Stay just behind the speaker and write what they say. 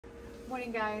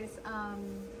Morning guys,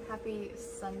 happy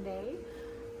Sunday.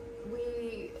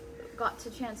 We got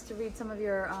a chance to read some of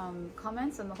your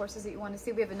comments on the horses that you want to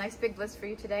see. We have a nice big list for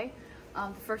you today.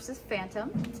 The first is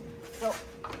Phantom. So,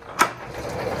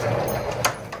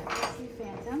 see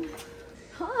Phantom.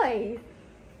 Hi.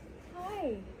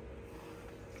 Hi.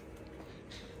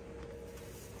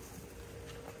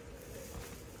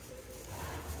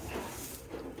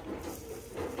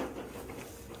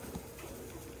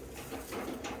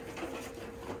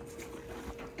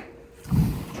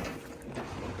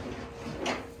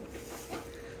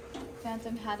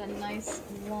 Phantom had a nice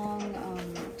long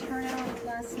turnout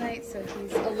last night, so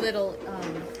he's a little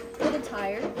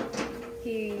tired.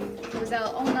 He was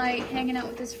out all night hanging out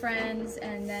with his friends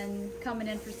and then coming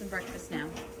in for some breakfast now.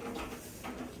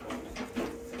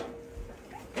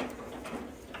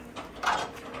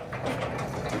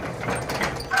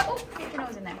 Oh, get your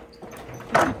nose in there.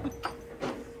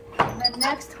 The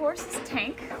next horse is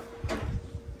Tank.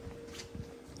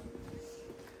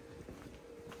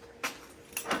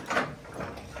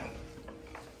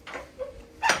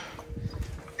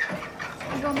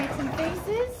 Go make some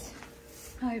faces.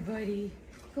 Hi, buddy.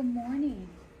 Good morning.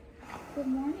 Good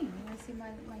morning. You want to see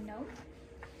my note?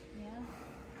 Yeah.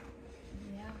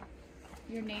 Yeah.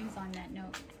 Your name's on that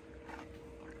note.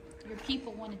 Your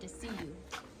people wanted to see you.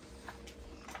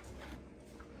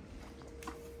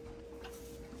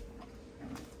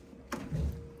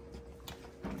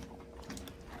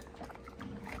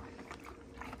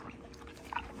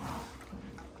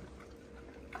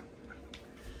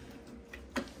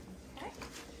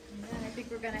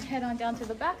 We're gonna head on down to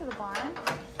the back of the barn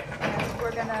and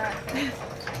we're gonna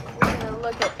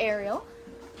look at Ariel.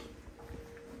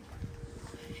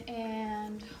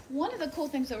 And one of the cool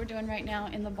things that we're doing right now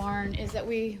in the barn is that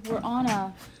we're on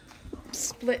a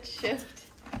split shift.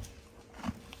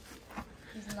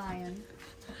 He's lying.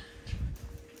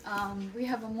 We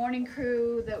have a morning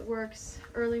crew that works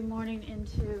early morning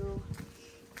into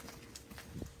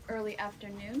early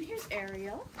afternoon. Here's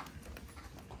Ariel.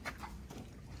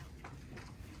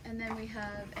 And then we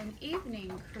have an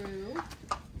evening crew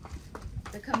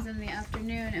that comes in the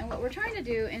afternoon. And what we're trying to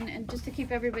do, and just to keep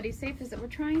everybody safe, is that we're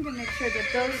trying to make sure that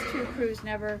those two crews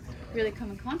never really come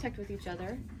in contact with each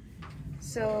other.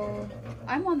 So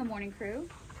I'm on the morning crew.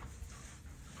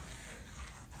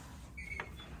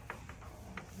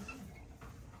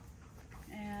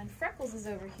 And Freckles is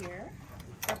over here.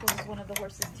 Freckles is one of the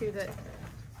horses too that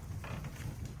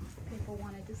people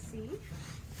wanted to see.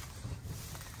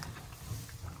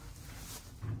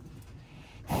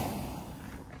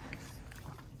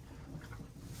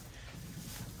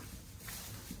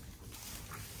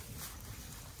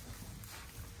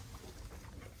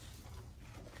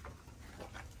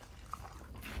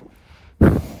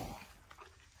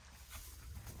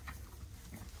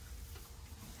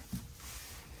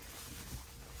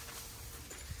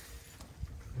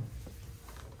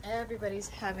 Everybody's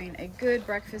having a good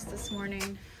breakfast this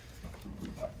morning,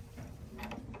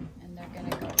 and they're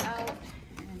gonna go out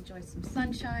and enjoy some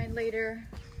sunshine later.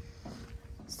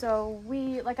 So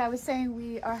like I was saying,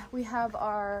 we have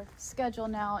our schedule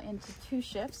now into 2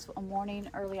 shifts: a morning,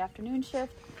 early afternoon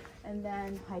shift, and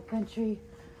then high country,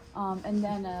 and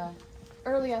then a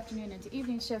early afternoon into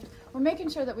evening shift. We're making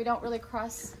sure that we don't really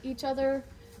cross each other,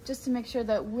 just to make sure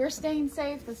that we're staying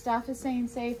safe, the staff is staying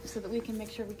safe, so that we can make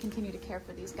sure we continue to care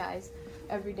for these guys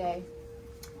every day.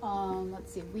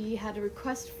 Let's see, we had a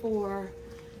request for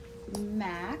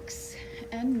Max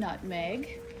and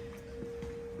Nutmeg.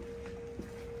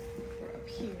 We're up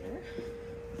here.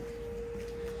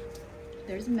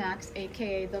 There's Max,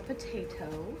 aka the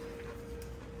potato.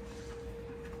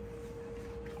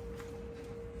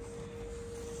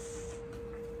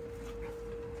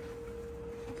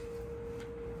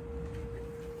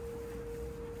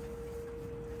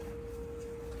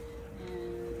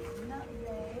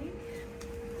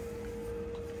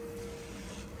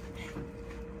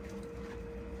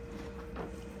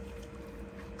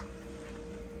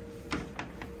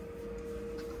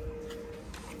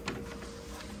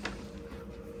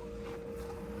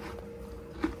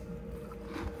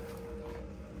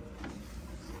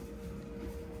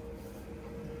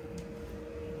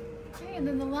 And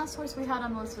then the last horse we had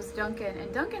on the list was Duncan,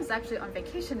 and Duncan's actually on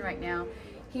vacation right now.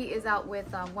 He is out with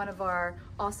one of our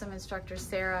awesome instructors,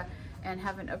 Sarah, and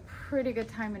having a pretty good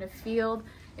time in a field.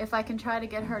 If I can try to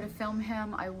get her to film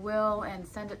him, I will, and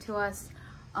send it to us.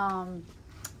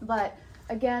 But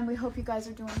again, we hope you guys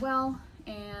are doing well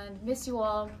and miss you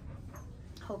all.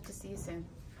 Hope to see you soon.